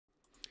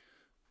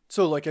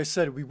So like I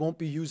said, we won't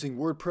be using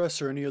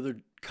WordPress or any other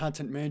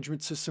content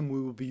management system.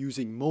 We will be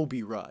using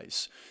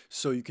MobiRise.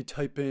 So you could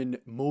type in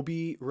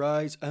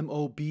MobiRise,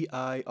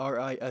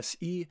 MobiRise,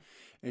 and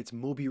it's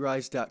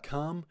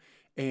mobirise.com.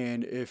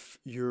 And if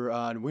you're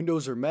on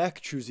Windows or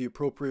Mac, choose the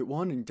appropriate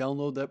one and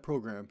download that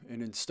program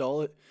and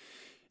install it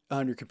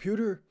on your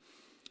computer.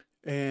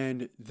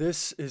 And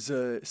this is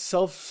a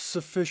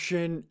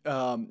self-sufficient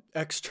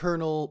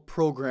external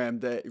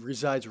program that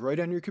resides right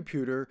on your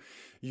computer.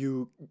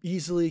 You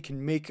easily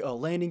can make a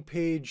landing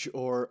page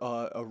or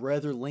a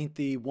rather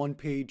lengthy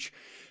one-page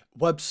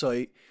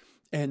website,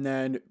 and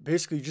then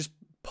basically just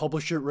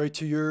publish it right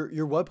to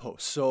your web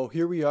host. So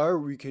here we are.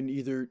 We can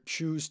either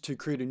choose to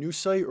create a new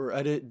site or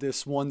edit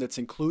this one that's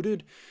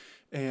included.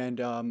 And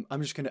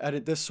I'm just going to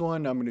edit this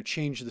one. I'm going to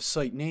change the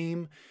site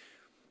name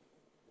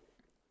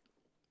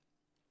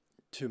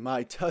to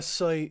my test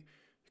site,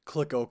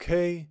 click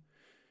OK,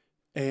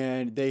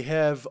 and they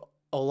have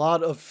a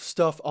lot of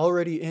stuff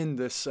already in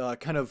this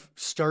kind of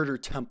starter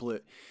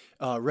template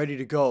ready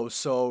to go.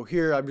 So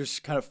here I'm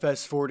just kind of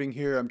fast forwarding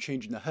here. I'm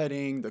changing the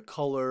heading, the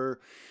color,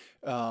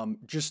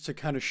 just to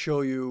kind of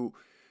show you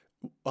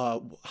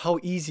how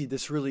easy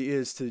this really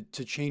is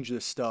to change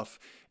this stuff.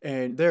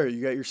 And there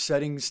you got your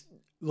settings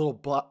little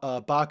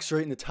box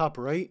right in the top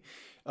right.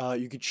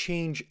 You could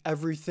change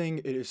everything.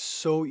 It is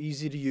so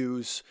easy to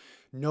use.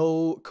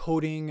 No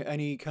coding,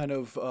 any kind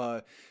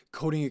of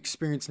coding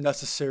experience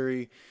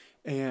necessary,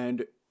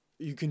 and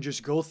you can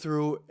just go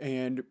through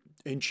and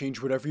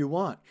change whatever you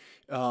want.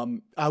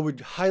 I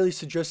would highly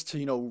suggest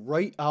to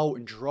write out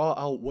and draw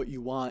out what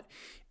you want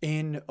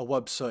in a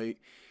website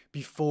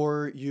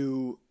before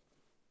you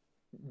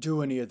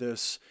do any of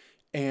this,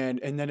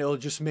 and then it'll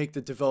just make the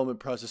development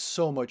process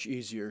so much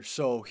easier.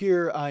 So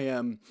here I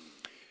am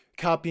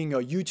copying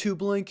a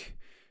YouTube link.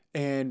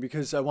 And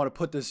because I want to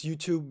put this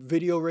YouTube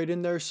video right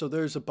in there, so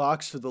there's a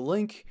box for the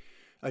link.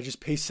 I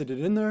just pasted it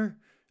in there.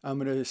 I'm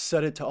going to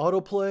set it to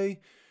autoplay,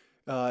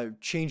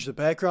 change the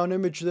background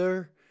image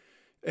there,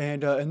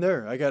 and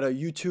there, I got a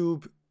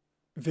YouTube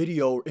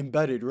video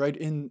embedded right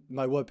in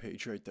my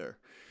webpage right there.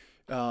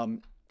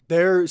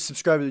 There,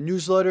 subscribe to the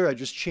newsletter. I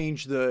just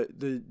changed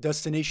the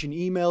destination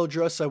email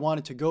address I want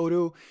it to go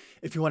to.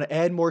 If you want to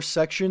add more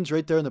sections,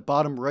 right there in the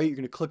bottom right, you're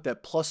going to click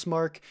that plus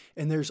mark,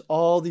 and there's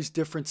all these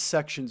different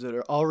sections that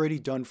are already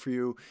done for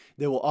you.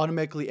 They will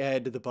automatically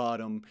add to the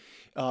bottom,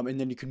 and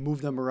then you can move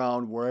them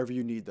around wherever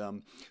you need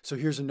them. So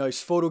here's a nice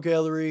photo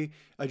gallery.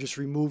 I just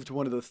removed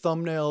one of the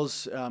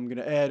thumbnails. I'm going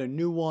to add a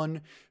new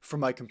one from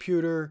my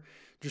computer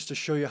just to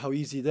show you how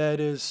easy that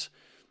is.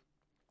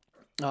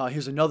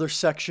 Here's another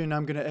section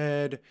I'm going to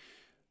add,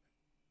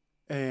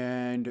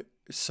 and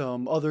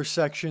some other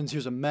sections.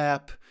 Here's a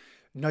map,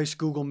 nice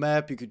Google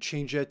map. You could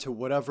change that to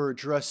whatever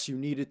address you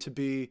need it to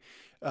be.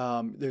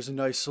 There's a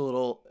nice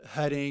little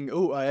heading.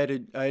 Oh, I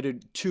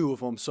added two of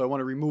them, so I want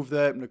to remove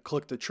that. I'm going to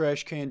click the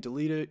trash can,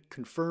 delete it,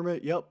 confirm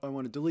it. Yep, I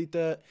want to delete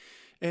that.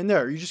 And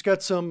there, you just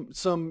got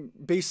some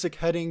basic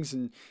headings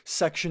and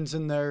sections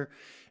in there.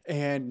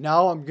 And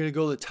now I'm going to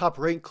go to the top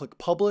right and click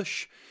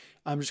publish.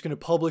 I'm just going to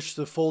publish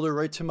the folder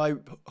right to my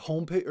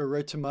home page or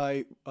right to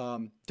my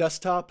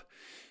desktop.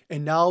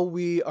 And now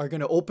we are going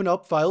to open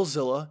up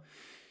FileZilla.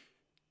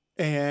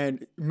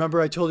 And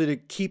remember, I told you to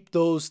keep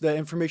that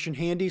information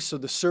handy. So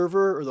the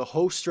server or the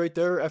host right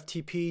there,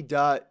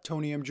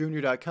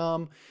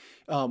 ftp.tonymjr.com,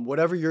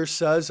 whatever yours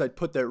says, I'd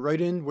put that right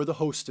in where the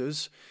host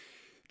is.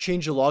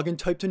 Change the login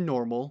type to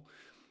normal.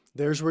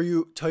 There's where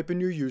you type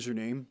in your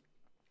username.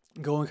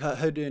 Go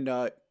ahead and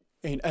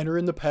enter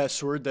in the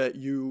password that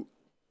you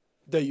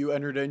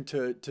entered in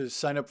to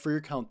sign up for your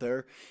account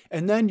there.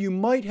 And then you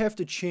might have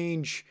to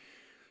change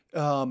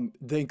the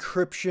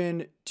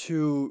encryption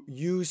to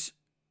use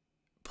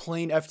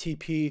plain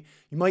FTP.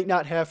 You might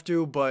not have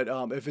to, but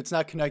if it's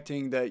not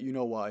connecting, that you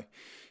know why.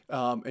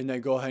 And then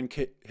go ahead and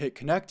hit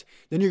connect.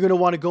 Then you're going to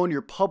want to go into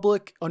your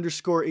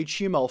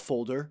public_HTML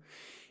folder.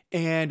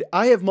 And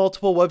I have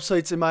multiple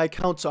websites in my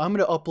account, so I'm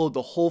going to upload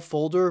the whole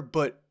folder.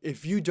 But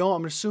if you don't,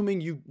 I'm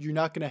assuming you're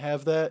not going to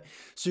have that.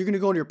 So you're going to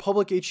go into your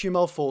public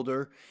HTML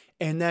folder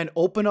and then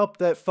open up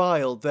that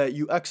file that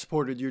you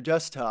exported to your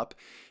desktop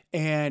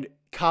and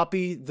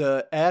copy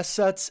the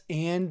assets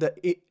and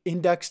the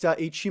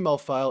index.html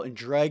file and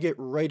drag it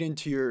right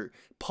into your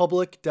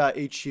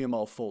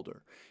public.html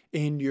folder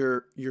in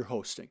your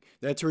hosting.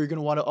 That's where you're going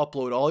to want to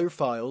upload all your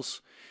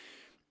files.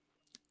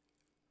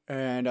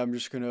 And I'm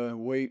just going to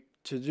wait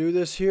to do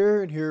this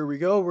here. And here we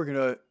go. We're going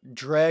to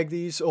drag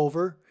these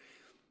over.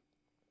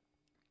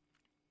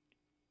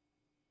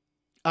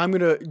 I'm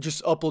going to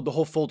just upload the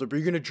whole folder, but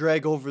you're going to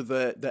drag over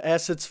the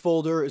assets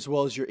folder as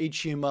well as your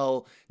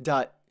HTML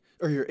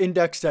or your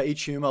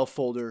index.html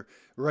folder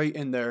right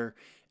in there.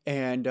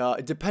 And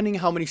depending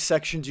how many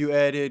sections you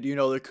added,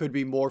 there could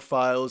be more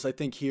files. I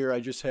think here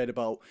I just had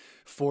about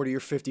 40 or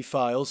 50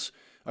 files.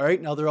 All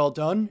right, now they're all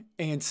done.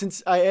 And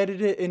since I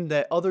added it in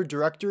that other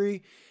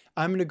directory,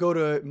 I'm going to go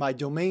to my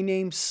domain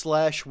name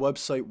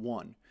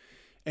 /website1.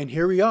 And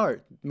here we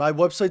are. My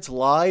website's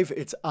live.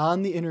 It's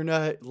on the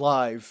internet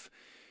live.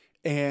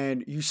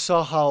 And you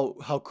saw how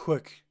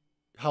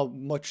how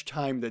much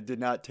time that did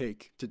not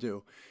take to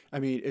do. I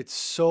mean, it's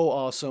so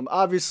awesome.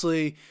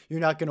 Obviously, you're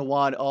not going to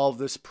want all of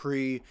this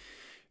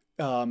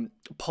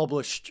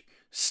published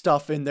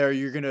stuff in there.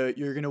 You're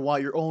gonna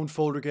want your own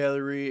photo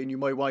gallery, and you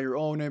might want your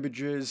own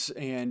images,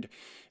 and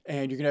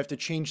you're gonna have to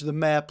change the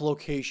map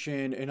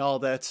location and all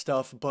that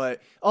stuff.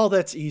 But all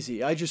that's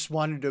easy. I just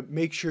wanted to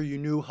make sure you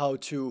knew how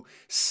to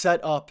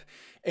set up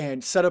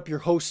your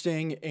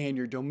hosting and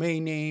your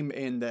domain name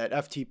and that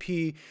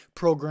FTP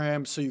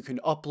program so you can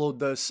upload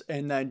this,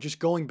 and then just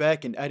going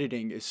back and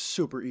editing is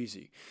super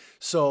easy.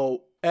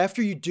 So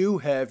after you do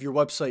have your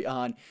website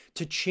on,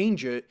 to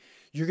change it,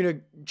 you're going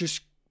to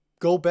just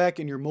go back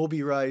in your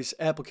Mobilize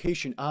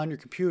application on your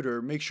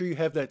computer, make sure you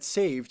have that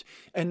saved,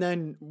 and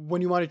then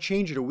when you want to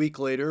change it a week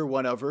later or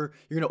whatever,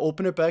 you're going to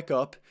open it back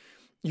up,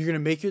 you're going to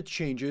make your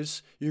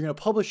changes, you're going to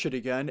publish it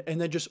again,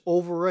 and then just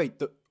overwrite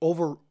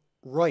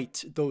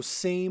those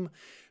same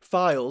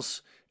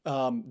files,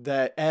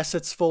 that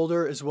assets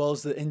folder as well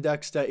as the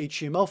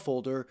index.html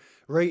folder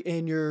right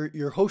in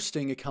your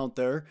hosting account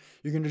there.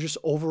 You're going to just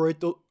override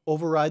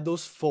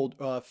those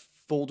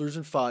folders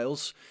and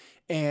files,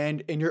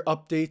 and your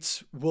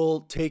updates will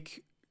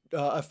take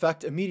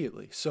effect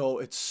immediately. So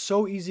it's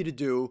so easy to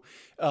do.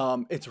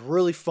 It's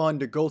really fun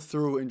to go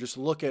through and just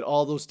look at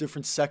all those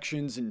different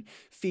sections and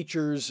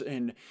features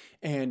and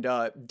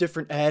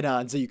different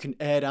add-ons that you can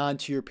add on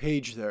to your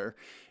page there.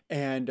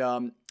 And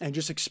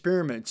just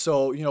experiment.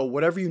 So,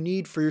 whatever you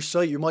need for your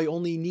site, you might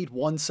only need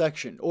one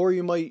section, or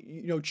you might,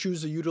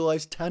 choose to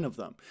utilize 10 of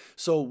them.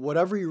 So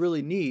whatever you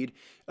really need,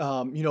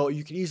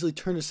 you can easily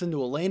turn this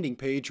into a landing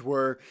page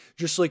where,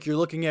 just like you're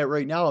looking at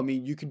right now, I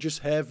mean, you can just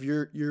have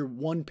your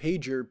one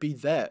pager be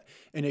that,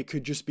 and it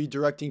could just be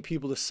directing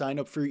people to sign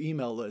up for your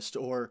email list,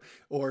 or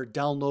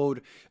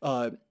download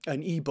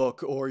an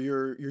ebook, or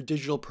your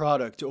digital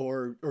product,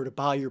 or to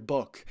buy your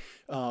book.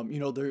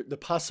 The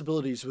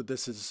possibilities with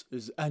this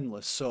is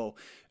endless. So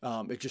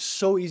it's just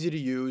so easy to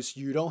use.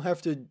 You don't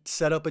have to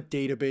set up a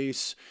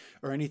database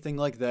or anything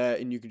like that,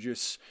 and you can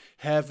just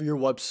have your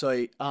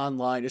website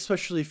online,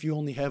 especially if you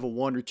only have a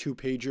 1 or 2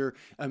 pager.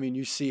 I mean,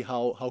 you see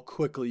how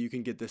quickly you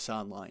can get this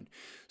online.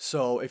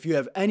 So if you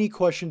have any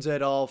questions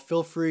at all,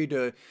 feel free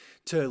to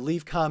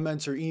leave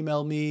comments or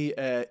email me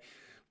at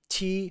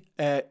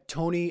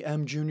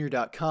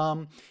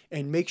t@tonymjr.com,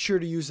 and make sure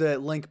to use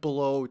that link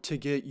below to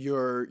get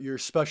your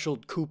special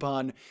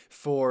coupon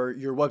for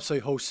your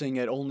website hosting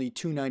at only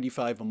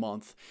 $2.95 a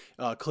month,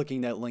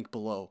 clicking that link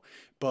below.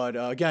 But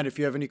again, if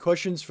you have any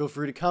questions, feel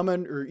free to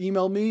comment or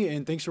email me,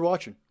 and thanks for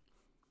watching.